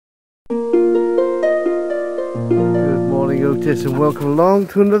Good morning, Otis, and welcome along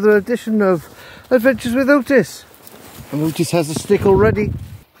to another edition of Adventures with Otis. And Otis has a stick already.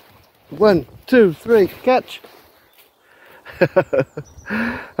 1, 2, 3, catch!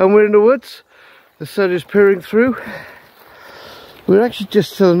 And we're in the woods. The sun is peering through. We're actually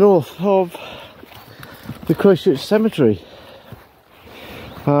just to the north of the Christchurch cemetery.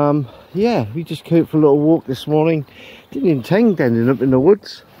 Yeah, we just came for a little walk this morning. Didn't intend ending up in the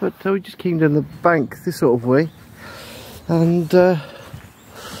woods, but we just came down the bank this sort of way. And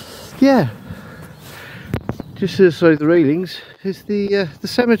yeah, just to the side of the railings is the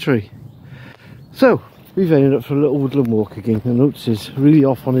cemetery. So we've ended up for a little woodland walk again, and Otis is really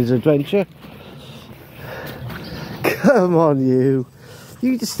off on his adventure. Come on, you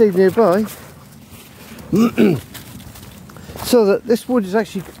just stay nearby. So that this wood is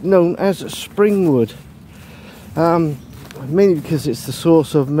actually known as spring wood, mainly because it's the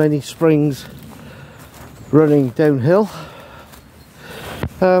source of many springs running downhill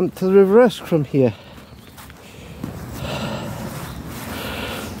to the River Usk from here.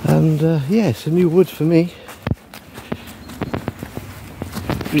 And yeah, it's a new wood for me.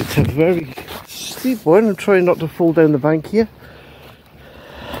 It's a very steep one. I'm trying not to fall down the bank here.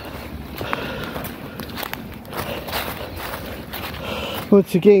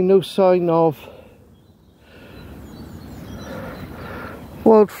 Once again, no sign of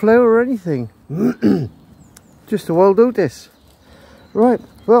wildflower or anything. Just a wild Otis. Right,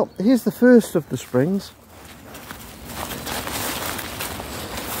 well, here's the first of the springs.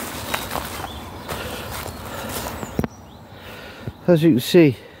 As you can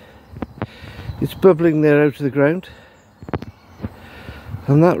see, it's bubbling there out of the ground,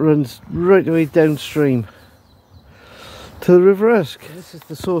 and that runs right away downstream to the River Usk. This is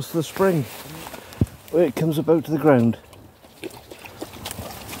the source of the spring, where it comes up out to the ground.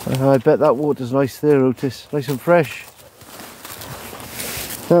 I bet that water's nice there, Otis, nice and fresh.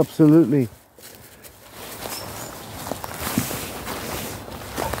 Absolutely.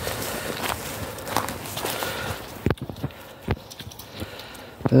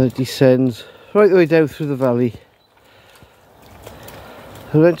 It descends right the way down through the valley,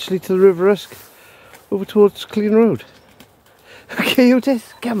 eventually to the River Usk, over towards Clean Road. Okay,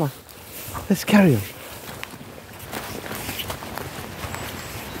 Otis, come on, let's carry on.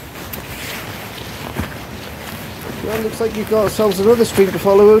 Well, looks like you've got ourselves another stream to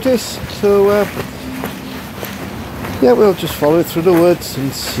follow, Otis, so yeah, we'll just follow it through the woods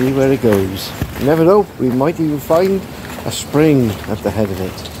and see where it goes. You never know, we might even find a spring at the head of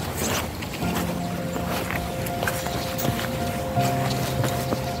it.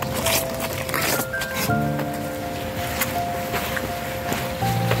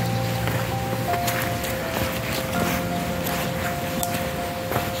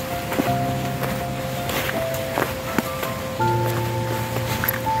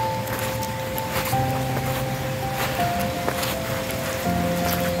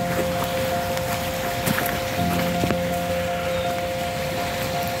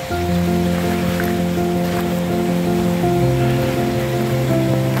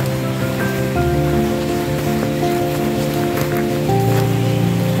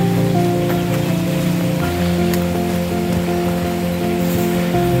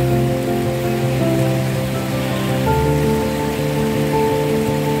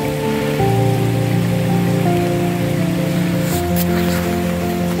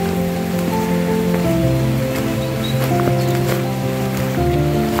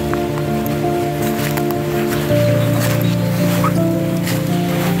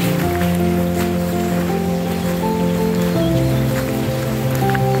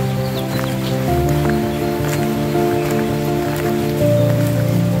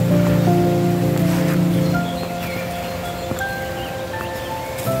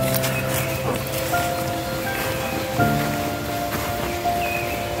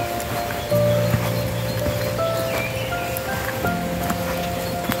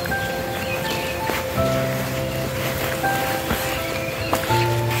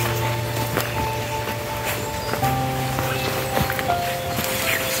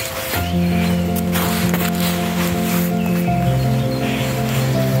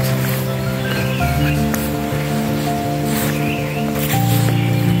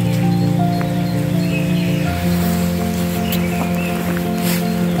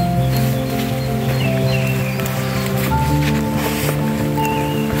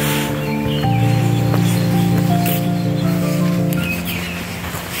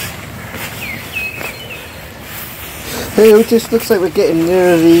 Hey Otis, looks like we're getting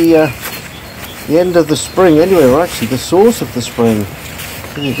near the end of the spring anyway, or actually the source of the spring.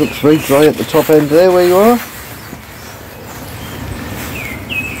 It looks very dry at the top end there where you are.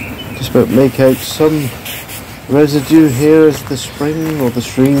 Just about make out some residue here as the spring or the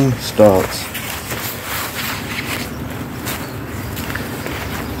stream starts.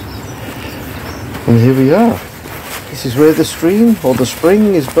 And here we are. This is where the stream or the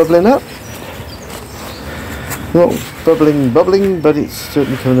spring is bubbling up. Not bubbling, but it's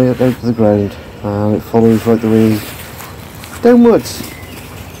certainly coming out of the ground, and it follows right the way downwards,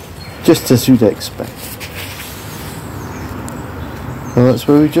 just as you'd expect. And that's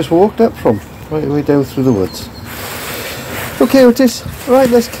where we just walked up from, right away down through the woods. Okay, Otis, right,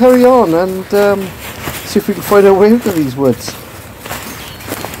 let's carry on and see if we can find our way out of these woods.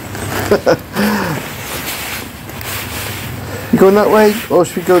 You going that way, or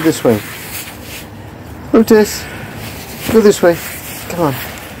should we go this way? Otis, go this way. Come on.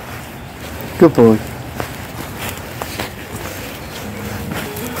 Good boy.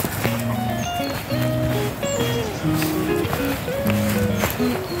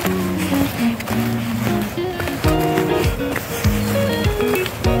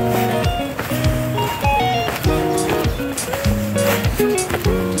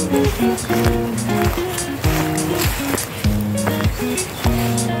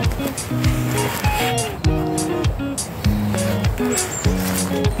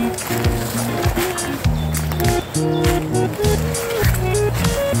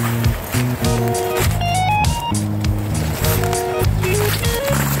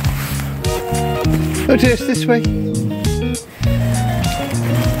 Otis, this way.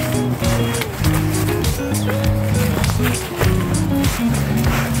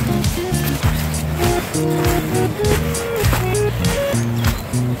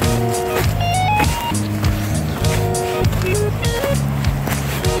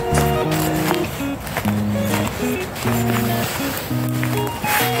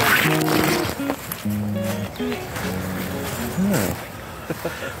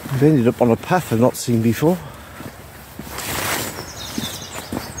 We've ended up on a path I've not seen before.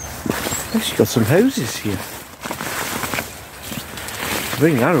 Actually got some houses here.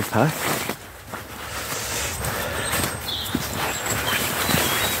 Very narrow path.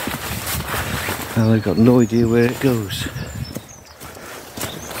 And I've got no idea where it goes.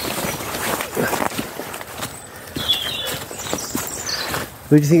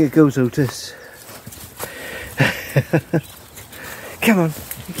 Where do you think it goes, Otis? Come on,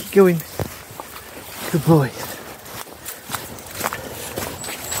 keep going. Good boy.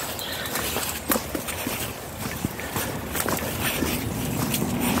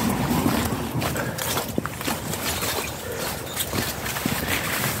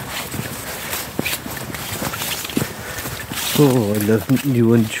 Oh, I love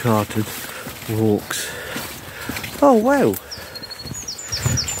new uncharted walks. Oh wow,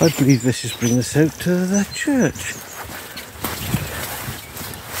 I believe this is bringing us out to the church.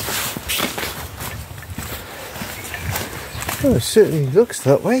 Oh, it certainly looks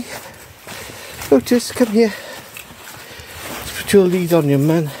that way. Otis, come here. Let's put your lead on you,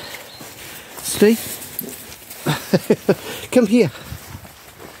 man. Stay. Come here.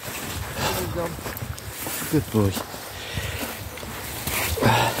 Good boy.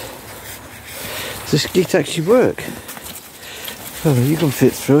 Does this gate actually work? Oh, you can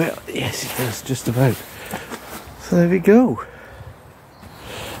fit through it. Yes, it does, just about. So there we go.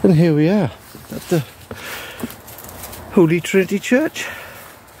 And here we are at the Holy Trinity Church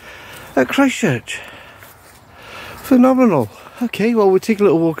at Christchurch. Phenomenal. Okay, well, we'll take a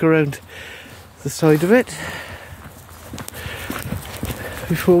little walk around the side of it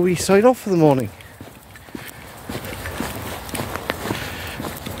before we sign off for the morning.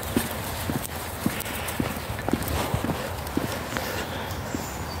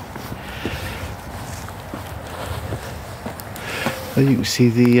 You can see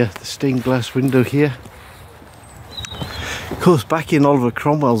the stained glass window here. Of course, back in Oliver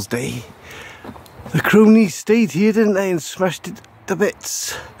Cromwell's day, the cronies stayed here, didn't they, and smashed it to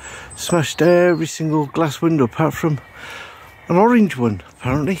bits. Smashed every single glass window apart from an orange one,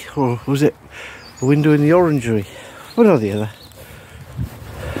 apparently. Or was it a window in the orangery? One or the other.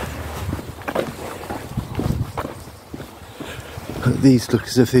 These look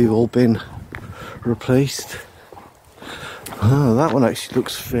as if they've all been replaced. Oh, that one actually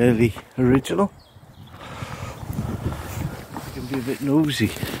looks fairly original. You can be a bit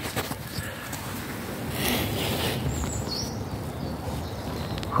nosy.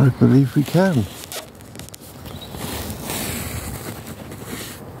 I believe we can.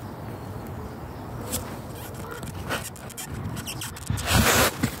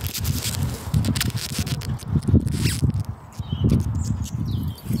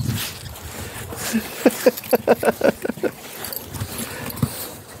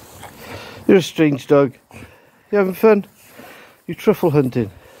 You're a strange dog. You having fun? You truffle hunting?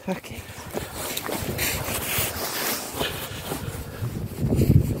 Okay.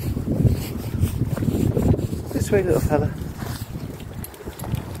 This way, little fella.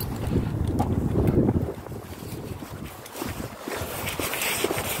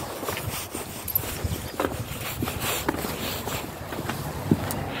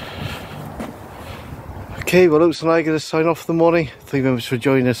 Okay, well, Otis and I are going to sign off for the morning. Thank you very much for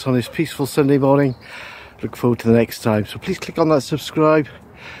joining us on this peaceful Sunday morning. Look forward to the next time. So please click on that subscribe,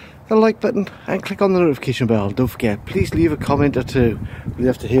 the like button, and click on the notification bell. Don't forget, please leave a comment or two. We'd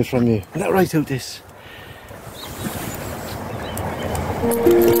love to hear from you. Isn't that right, Otis?